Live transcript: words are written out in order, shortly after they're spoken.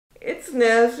It's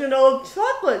National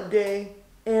Chocolate Day,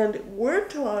 and we're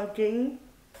talking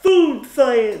food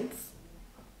science.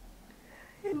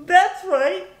 That's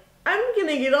right, I'm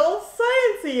gonna get all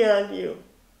sciencey on you.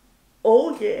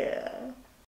 Oh yeah.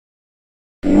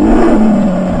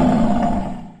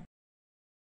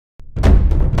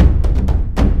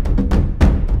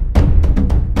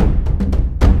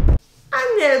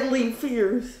 I'm Natalie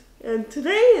Fierce, and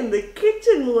today in the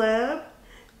kitchen lab,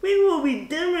 we will be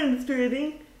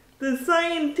demonstrating the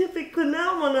scientific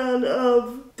phenomenon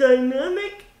of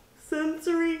dynamic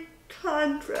sensory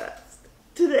contrast.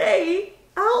 Today,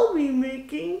 I'll be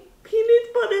making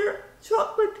peanut butter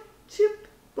chocolate chip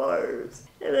bars.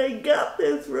 And I got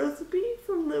this recipe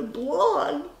from the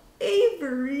blog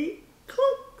Avery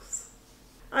Cooks.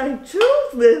 I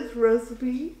chose this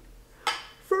recipe,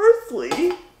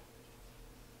 firstly,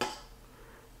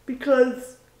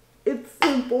 because it's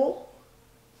simple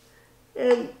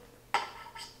and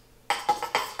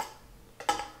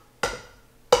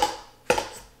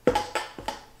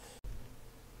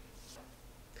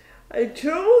I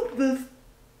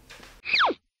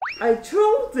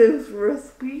chose this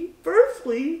recipe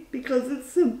firstly because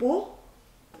it's simple,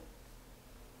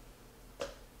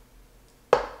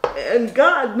 and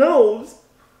God knows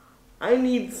I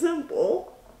need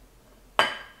simple,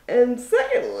 and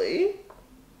secondly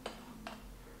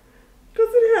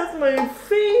because it has my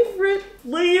favorite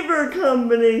flavor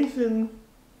combination,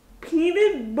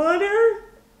 peanut butter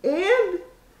and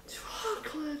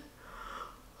chocolate.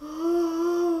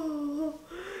 Oh,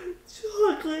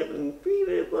 chocolate and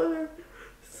peanut butter,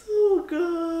 so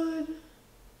good.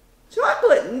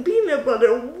 Chocolate and peanut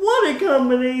butter, what a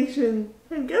combination.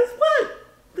 And guess what?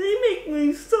 They make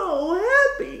me so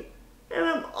happy. And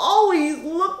I'm always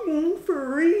looking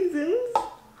for reasons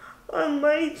on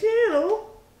my channel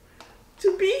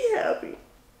to be happy.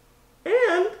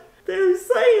 And there's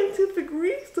scientific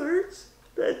research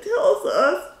that tells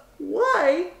us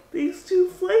why these two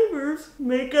flavors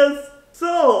make us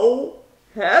so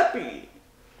happy.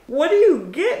 What do you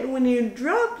get when you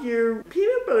drop your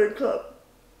peanut butter cup?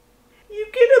 You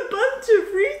get a bunch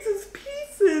of Reese's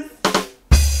Pieces.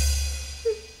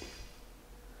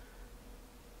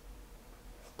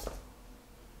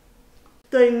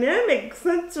 Dynamic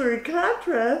sensory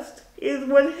contrast is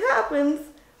what happens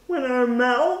when our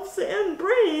mouths and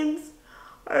brains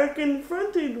are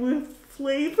confronted with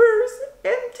flavors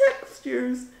and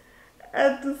textures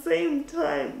at the same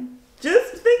time.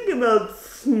 Just think about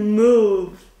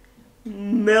smooth,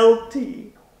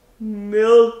 melty,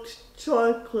 milk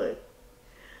chocolate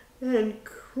and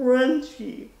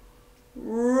crunchy,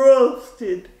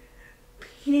 roasted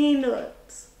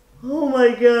peanuts. Oh my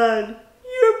God,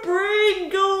 your brain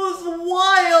goes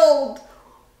wild.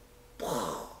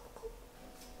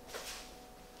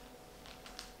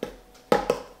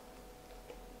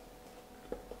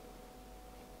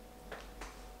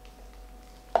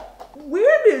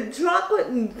 Where did chocolate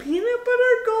and peanut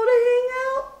butter go to hang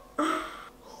out?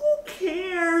 Who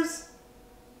cares?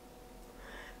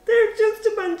 They're just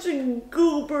a bunch of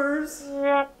goobers.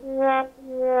 I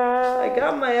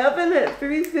got my oven at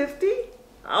 350.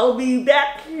 I'll be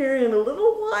back here in a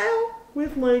little while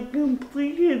with my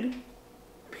completed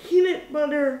peanut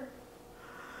butter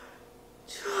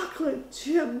chocolate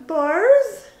chip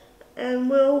bars, and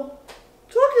we'll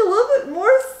talk a little bit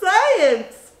more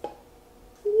science.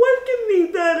 What can be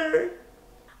better?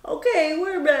 Okay,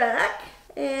 we're back,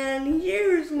 and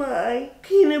here's my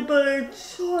peanut butter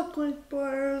chocolate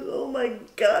bars. Oh my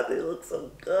God, they look so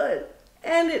good.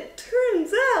 And it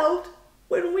turns out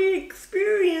when we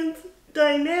experience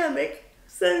dynamic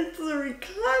sensory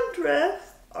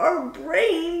contrast, our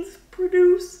brains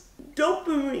produce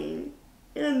dopamine.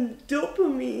 And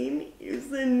dopamine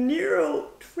is a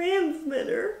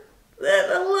neurotransmitter that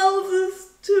allows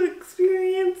us to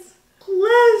experience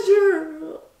pleasure.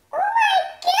 Oh my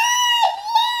God,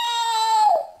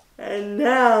 yay! And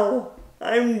now,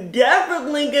 I'm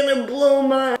definitely gonna blow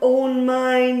my own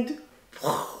mind.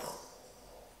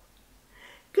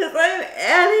 Because I'm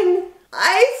adding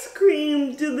ice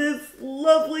cream to this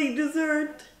lovely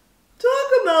dessert.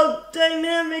 Talk about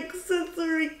dynamic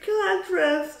sensory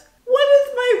contrast. What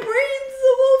is my brain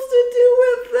supposed to do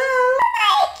with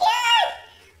that?